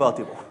clearly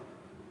invertible.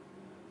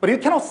 But you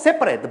cannot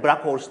separate the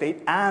black hole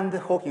state and the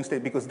Hawking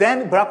state because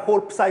then black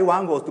hole psi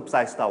 1 goes to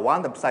psi star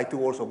 1, and psi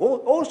 2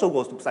 also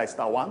goes to psi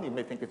star 1. You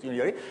may think it's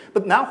unitary.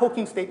 But now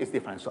Hawking state is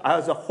different. So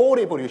as a whole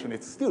evolution,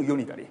 it's still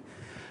unitary.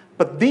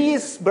 But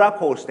this black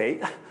hole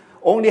state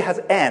only has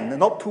n,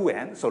 not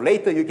 2n. So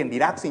later you can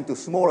relax into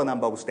smaller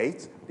number of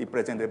states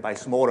represented by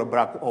smaller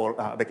black hole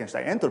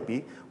Bekenstein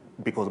entropy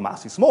because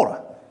mass is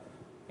smaller.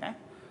 Okay?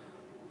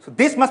 So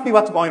this must be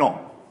what's going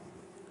on.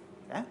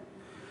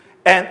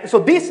 And so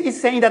this is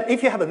saying that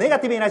if you have a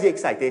negative energy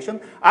excitation,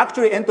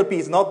 actually entropy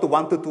is not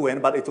 1 to 2n,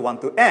 but it's 1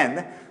 to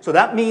n. So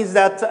that means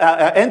that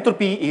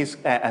entropy is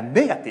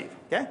negative.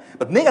 Okay?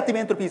 But negative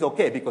entropy is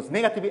okay because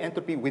negative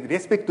entropy with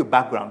respect to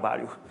background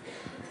value.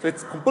 So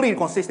it's completely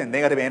consistent.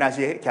 Negative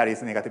energy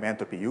carries negative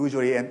entropy.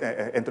 Usually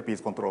entropy is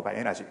controlled by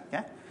energy.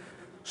 Okay?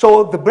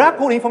 So the black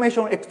hole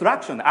information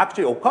extraction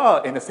actually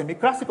occurs in a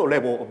semi-classical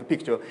level of the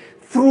picture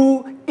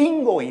through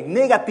ingoing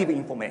negative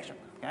information.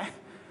 Okay?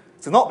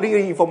 It's not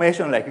really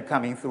information like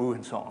coming through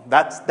and so on.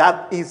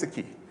 That is the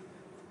key.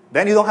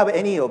 Then you don't have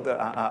any of the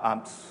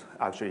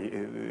actually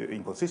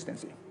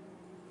inconsistency.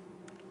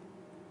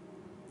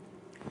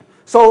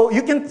 So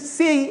you can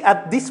see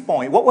at this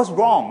point what was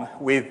wrong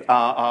with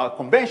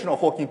conventional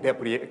Hawking pair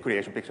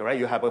creation picture, right?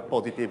 You have a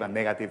positive and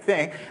negative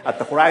thing. At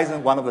the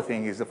horizon, one of the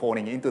things is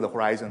falling into the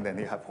horizon, then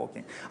you have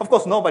Hawking. Of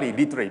course, nobody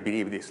literally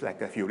believes this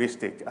like a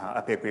heuristic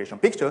pair creation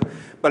picture,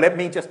 but let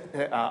me just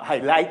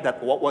highlight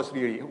that what's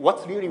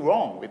really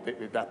wrong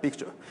with that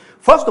picture.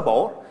 First of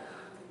all,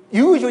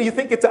 usually you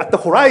think it's at the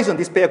horizon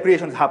this pair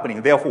creation is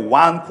happening, therefore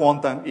one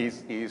quantum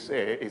is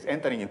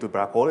entering into the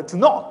black hole. It's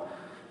not.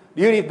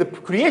 Really, the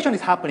creation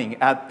is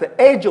happening at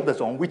the edge of the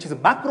zone, which is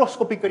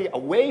macroscopically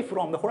away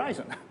from the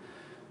horizon.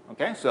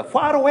 Okay, so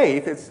far away,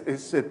 if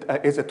it's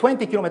a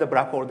 20-kilometer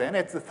black hole, then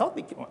it's a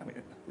 30 kilometer. I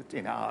mean, it's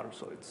in R,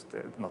 so it's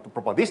not the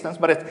proper distance.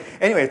 But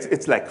anyway,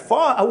 it's like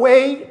far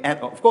away, and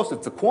of course,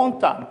 it's a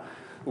quantum.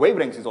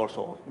 Wavelength is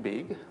also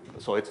big,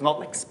 so it's not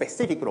like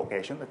specific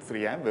location at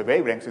 3M. The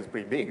wavelength is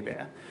pretty big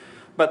there.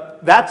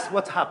 But that's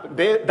what's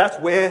happening. That's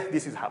where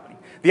this is happening.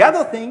 The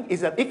other thing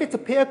is that if it's a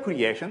pair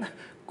creation,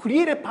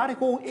 created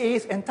particle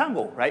is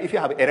entangled, right? If you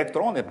have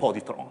electron and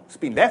positron,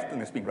 spin left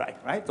and spin right,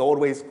 right? It's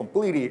always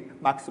completely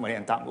maximally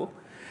entangled.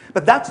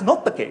 But that's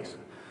not the case.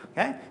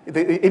 Okay?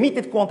 The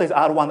emitted quanta is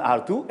R1,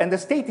 R2, and the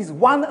state is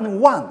 1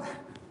 and 1.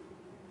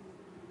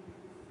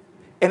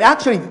 And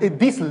actually,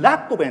 this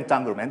lack of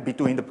entanglement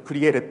between the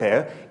created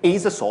pair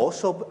is a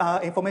source of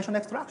information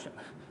extraction.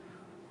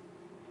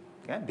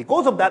 Okay?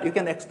 Because of that, you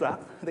can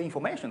extract the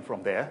information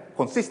from there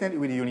consistent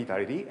with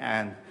unitarity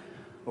and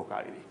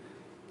locality.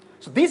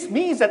 So this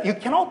means that you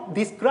cannot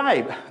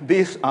describe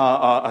this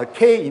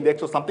K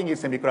index or something in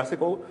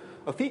semi-classical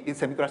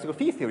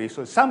field theory.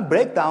 So some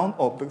breakdown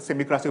of the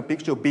semi-classical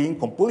picture being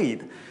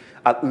complete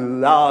at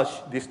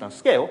large distance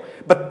scale.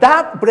 But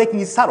that breaking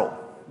is subtle.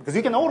 Because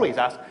you can always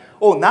ask,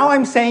 oh, now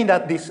I'm saying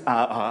that this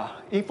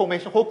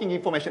Hawking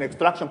information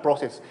extraction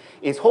process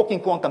is Hawking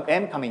quantum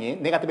M coming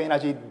in, negative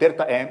energy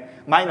delta M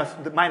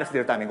minus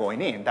delta M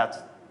going in.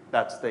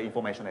 That's the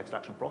information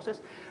extraction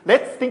process.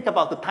 Let's think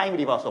about the time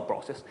reversal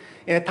process.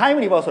 In a time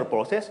reversal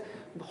process,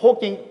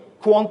 Hawking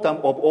quantum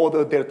of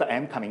order delta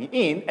M coming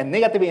in, and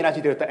negative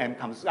energy delta M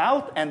comes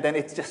out, and then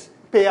it's just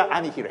pair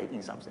annihilate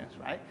in some sense,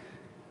 right?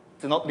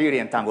 It's not really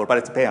entangled, but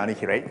it's pair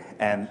annihilate.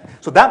 And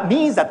so that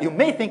means that you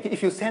may think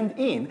if you send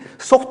in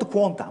soft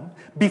quantum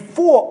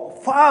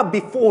far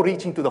before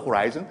reaching to the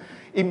horizon,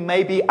 it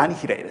may be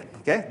annihilated.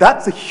 Okay?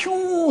 That's a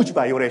huge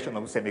violation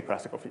of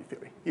semi-classical field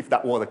theory, if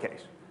that were the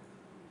case.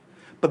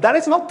 But that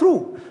is not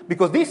true,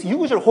 because this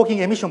usual Hawking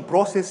emission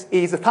process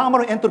is a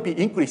thermal entropy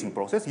increasing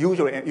process,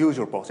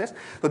 usual process.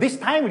 So this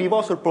time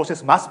reversal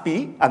process must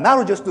be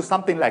analogous to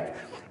something like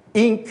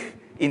ink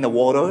in the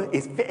water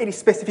is very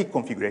specific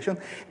configuration,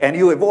 and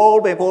you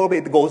evolve,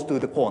 it goes to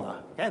the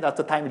corner. Okay? That's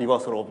the time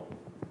reversal of.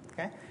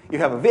 Okay? You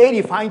have a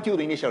very fine-tuned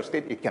initial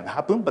state, it can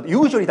happen, but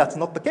usually that's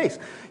not the case.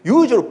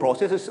 Usual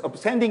processes of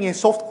sending in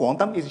soft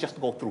quantum is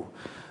just go through.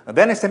 And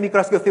then a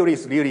semi-classical theory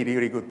is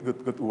really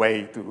good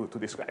way to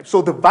describe.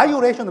 So the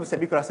violation of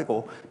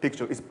semi-classical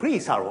picture is pretty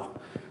thorough.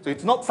 So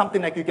it's not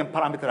something like you can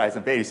parameterize in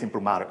a very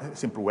simple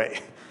way.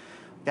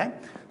 Okay?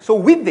 So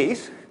with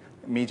this,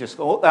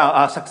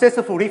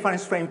 successful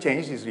reference frame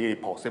change is really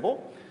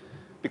possible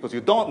because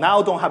you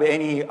now don't have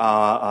any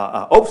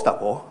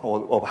obstacle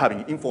of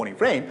having informing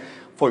frame.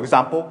 For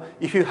example,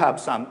 if you have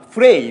some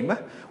frame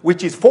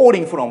which is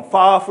falling from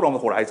far from the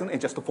horizon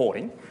and just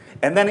falling,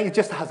 and then it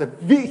just has a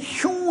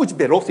huge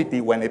velocity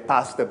when it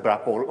passes the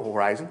black hole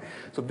horizon.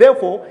 So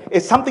therefore,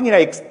 it's something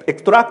like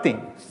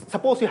extracting.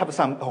 Suppose you have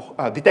some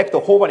detector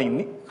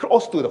hovering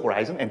close to the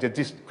horizon and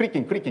just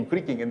clicking,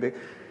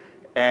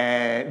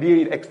 and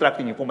really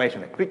extracting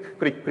information, like click,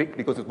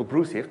 because it's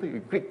Bluetooth,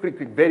 you click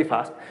very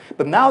fast.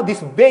 But now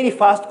this very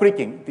fast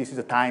clicking, this is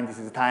a time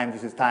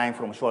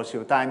from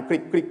short time,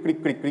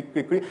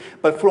 click.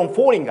 But from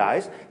falling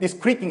guys, this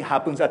clicking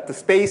happens at the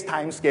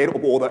space-time scale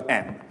of order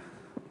m.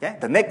 Okay?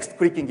 The next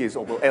clicking is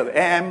over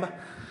Lm,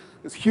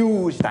 it's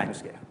huge time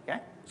scale. Okay?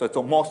 So it's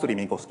mostly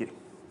Minkowski.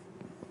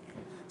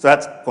 So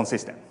that's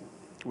consistent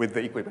with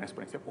the equivalence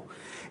principle.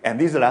 And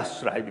this is the last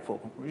slide before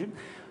conclusion.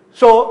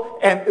 So,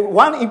 and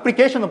one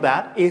implication of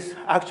that is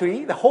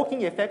actually the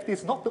Hawking effect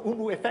is not the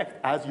Unruh effect,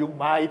 as you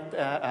might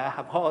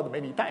have heard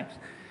many times.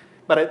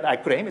 But I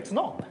claim it's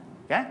not.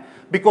 Okay?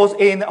 Because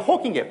in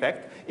Hawking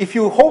effect, if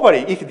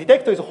the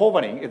detector is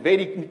hovering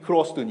very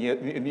close to near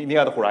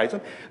the horizon,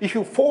 if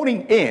you're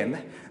falling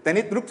in, then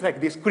it looks like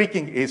this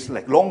clicking is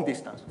like long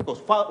distance.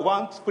 Because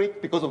once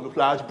click, because of the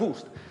large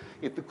boost,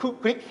 it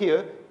click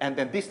here, and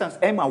then distance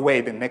m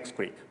away the next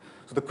click.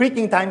 So the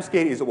clicking time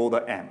scale is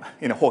order m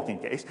in a Hawking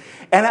case.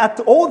 And at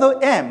order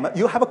m,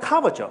 you have a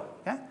curvature.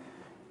 Okay?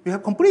 You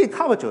have complete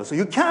curvature. So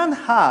you can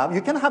have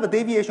a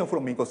deviation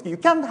from Minkowski. You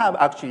can have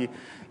actually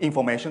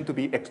information to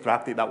be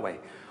extracted that way.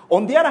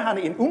 On the other hand,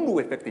 in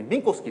Unruh effect in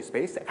Minkowski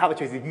space, the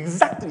curvature is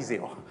exactly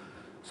 0.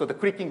 So the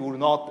clicking will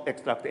not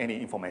extract any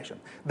information.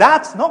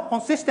 That's not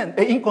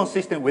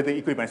inconsistent with the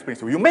equivalence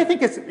principle. You may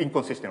think it's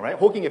inconsistent, right?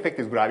 Hawking effect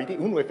is gravity,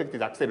 Unruh effect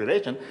is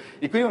acceleration.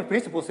 Equivalence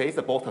principle says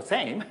that both are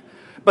same.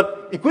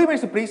 But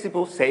equivalence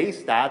principle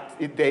says that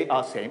they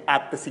are same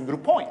at the single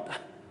point.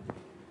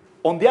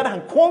 On the other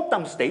hand,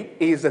 quantum state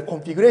is a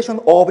configuration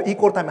of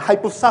equal time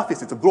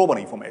hyposurface. It's a global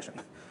information.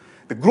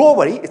 The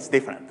globally, it's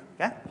different.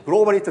 Okay?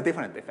 Globally, it's a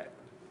different effect.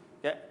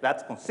 Yeah,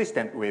 that's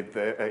consistent with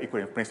the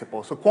equivalence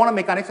principle. So quantum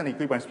mechanics and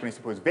equivalence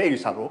principle is very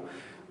subtle,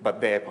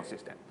 but they're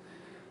consistent.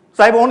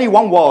 So I have only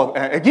one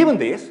word. Given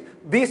this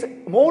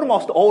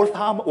almost all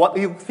what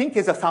you think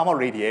is a thermal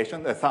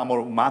radiation, a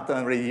thermal matter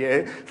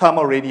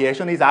thermal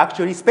radiation is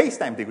actually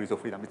space-time degrees of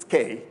freedom. It's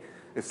K.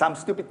 It's some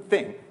stupid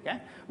thing,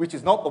 okay? Which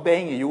is not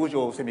obeying a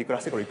usual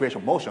semi-classical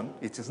equation motion.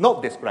 It is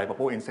not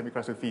describable in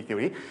semi-classical field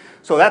theory.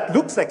 So that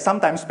looks like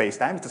sometimes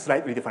space-time. It's a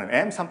slightly different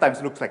M. Sometimes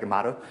it looks like a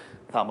matter,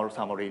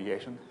 thermal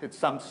radiation. It's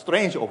some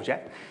strange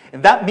object.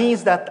 And that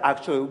means that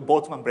actually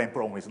Boltzmann-Brain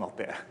problem is not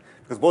there.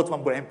 Because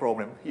Boltzmann-Brain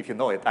problem, if you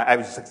know it, I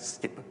will just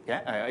skip,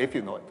 okay? If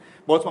you know it.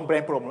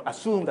 Boltzmann-Brain problem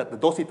assumes that the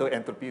de Sitter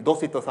entropy, de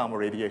Sitter thermal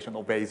radiation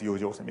obeys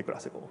usual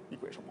semi-classical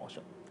equation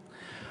motion.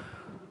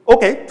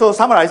 Okay, so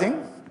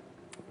summarizing.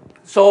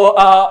 So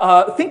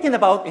thinking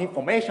about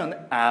information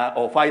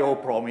or file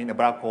problem in the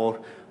black hole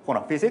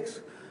quantum physics,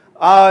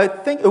 I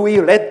think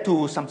we led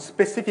to some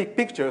specific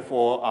picture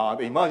for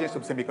the emergence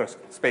of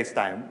semi-classical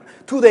space-time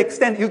to the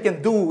extent you can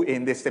do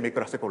in this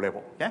semi-classical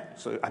level. Okay?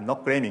 So I'm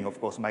not claiming,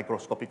 of course,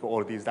 microscopic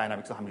all these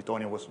dynamics of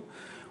Hamiltonian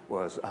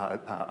was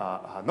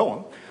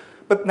known.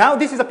 But now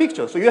this is a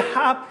picture. So you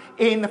have,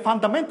 in the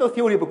fundamental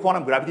theory of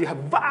quantum gravity, you have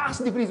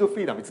vast degrees of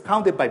freedom. It's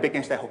counted by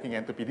Bekenstein-Hawking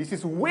entropy. This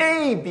is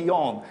way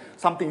beyond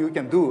something you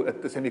can do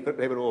at the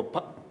level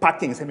of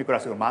packing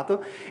semi-classical matter.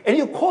 And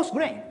you coarse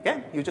grain,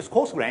 okay? You just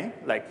coarse grain,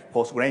 like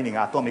coarse graining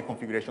atomic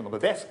configuration of the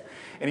disk.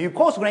 And you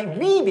coarse grain,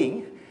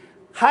 leaving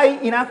high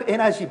enough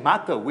energy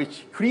matter,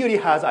 which clearly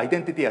has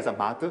identity as a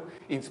matter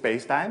in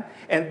space-time,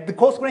 and the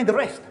coarse grain the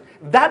rest.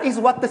 That is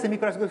what the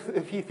semi-classical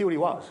theory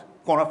was.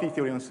 Quantum field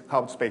theory on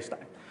curved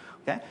space-time.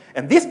 Okay?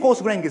 And this coarse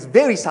grain is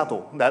very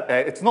subtle. That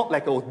it's not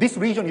like, oh, this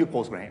region you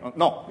coarse grain.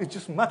 No, it's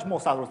just much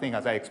more subtle thing,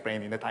 as I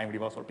explained in the time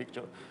reversal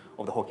picture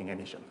of the Hawking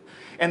emission.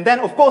 And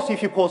then, of course,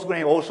 if you coarse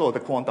grain also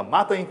the quantum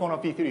matter in quantum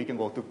field theory, you can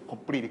go to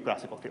completely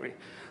classical theory.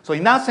 So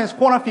in that sense,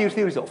 quantum field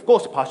theory is, of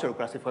course, partial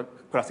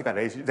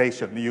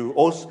classicalization. You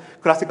also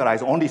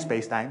classicalize only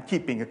space-time,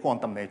 keeping a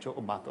quantum nature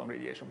of matter and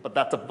radiation. But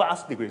that's a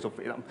vast degrees of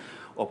freedom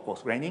of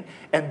coarse graining.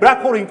 And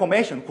black hole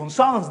information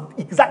concerns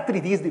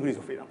exactly these degrees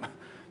of freedom.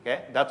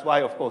 Okay? That's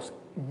why, of course,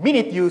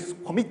 minute you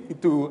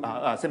commit to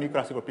a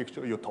semi-classical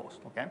picture, you're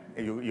toast. Okay?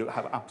 You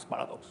have Amps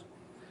paradox.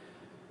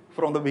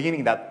 From the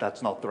beginning,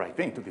 that's not the right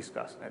thing to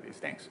discuss these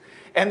things.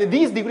 And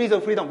these degrees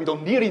of freedom, we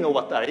don't really know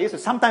what that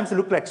is. Sometimes it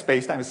looks like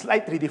space-time,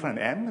 slightly different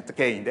M, it's a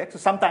K index.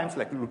 Sometimes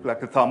it looks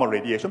like a thermal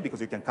radiation, because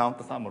you can count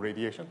the thermal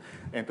radiation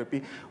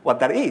entropy.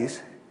 What that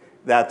is,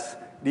 that's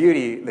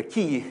really the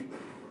key.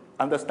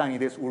 Understanding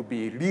this will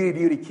be really,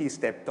 really key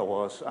step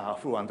towards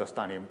full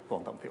understanding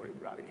quantum theory of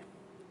gravity.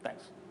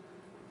 Thanks.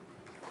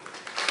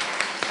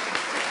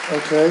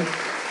 Okay.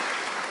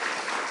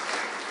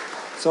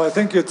 So I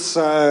think it's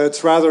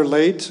rather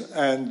late,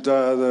 and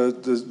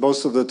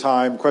most of the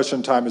time,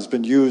 question time has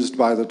been used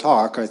by the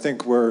talk. I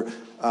think we're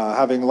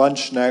having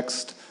lunch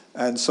next,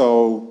 and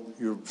so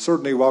you're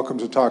certainly welcome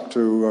to talk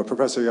to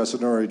Professor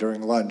Yasunori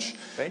during lunch.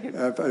 Thank you.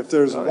 If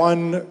there's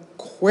one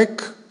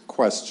quick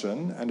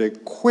question and a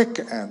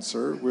quick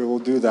answer, we will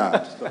do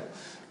that. So,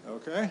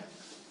 okay?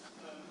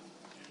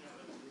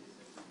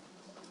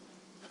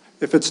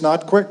 If it's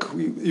not quick,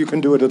 you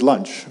can do it at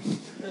lunch.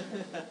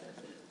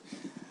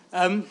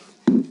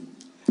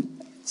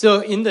 So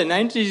in the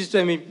 90s,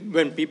 I mean,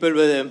 when people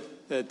were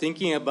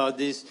thinking about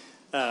this,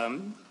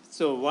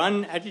 so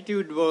one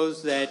attitude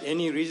was that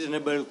any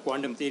reasonable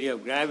quantum theory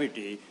of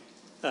gravity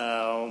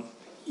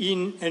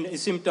in an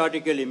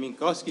asymptotically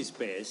Minkowski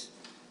space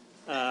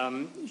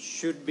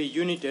should be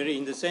unitary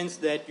in the sense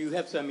that you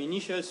have some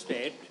initial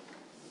state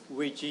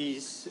which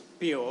is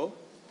pure,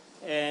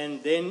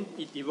 and then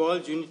it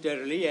evolves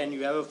unitarily, and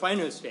you have a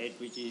final state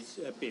which is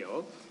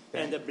pure,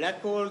 and the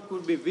black hole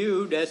could be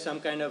viewed as some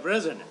kind of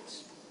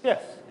resonance.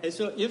 Yes. And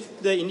so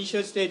if the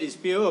initial state is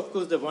pure, of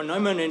course the von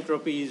Neumann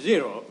entropy is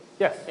zero.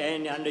 Yes.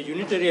 And under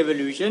unitary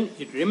evolution,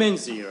 it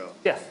remains zero.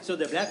 Yes. So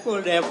the black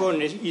hole, therefore,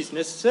 is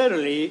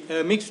necessarily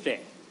a mixed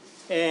state.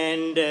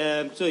 And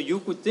so you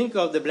could think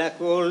of the black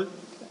hole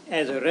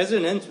as a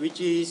resonance which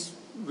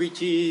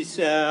is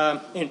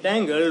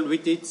entangled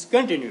with its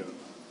continuum.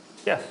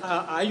 Yes.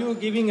 Are you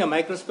giving a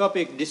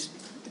microscopic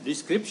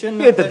description?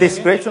 Yeah, the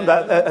description,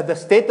 the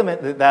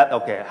statement that,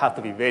 okay, I have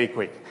to be very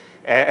quick.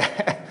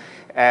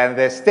 And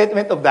the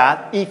statement of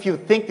that, if you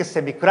think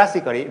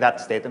semi-classically, that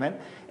statement,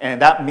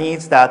 and that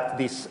means that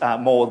this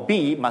mode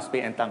B must be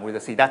entangled with the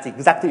C. That's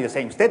exactly the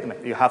same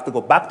statement. You have to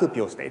go back to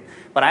pure state.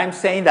 But I'm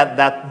saying that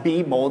that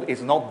B mode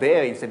is not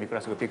there in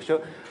semi-classical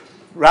picture.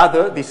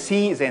 Rather, the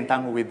C is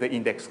entangled with the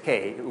index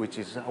K, which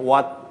is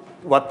what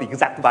the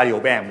exact value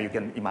of M you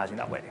can imagine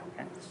that way.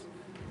 Okay?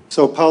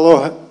 So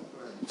Paolo,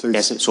 please.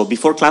 Yes, so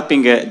before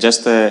clapping,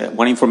 just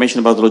one information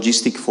about the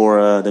logistic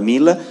for the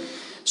meal.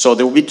 So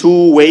there will be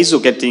two ways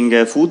of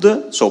getting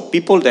food. So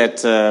people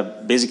that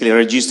basically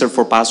register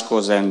for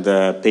PACOS and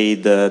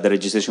paid the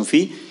registration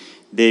fee,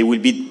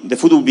 the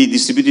food will be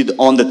distributed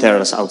on the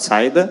terrace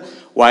outside,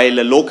 while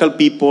local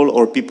people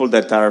or people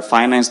that are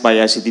financed by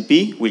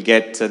ICTP will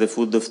get the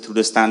food through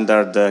the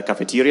standard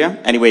cafeteria.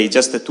 Anyway,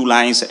 just the two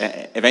lines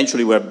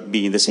eventually will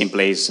be in the same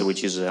place,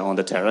 which is on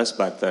the terrace,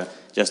 but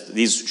just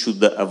these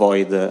should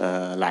avoid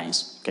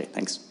lines. Okay,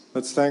 thanks.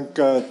 Let's thank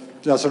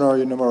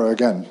Yasunori Nomura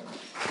again.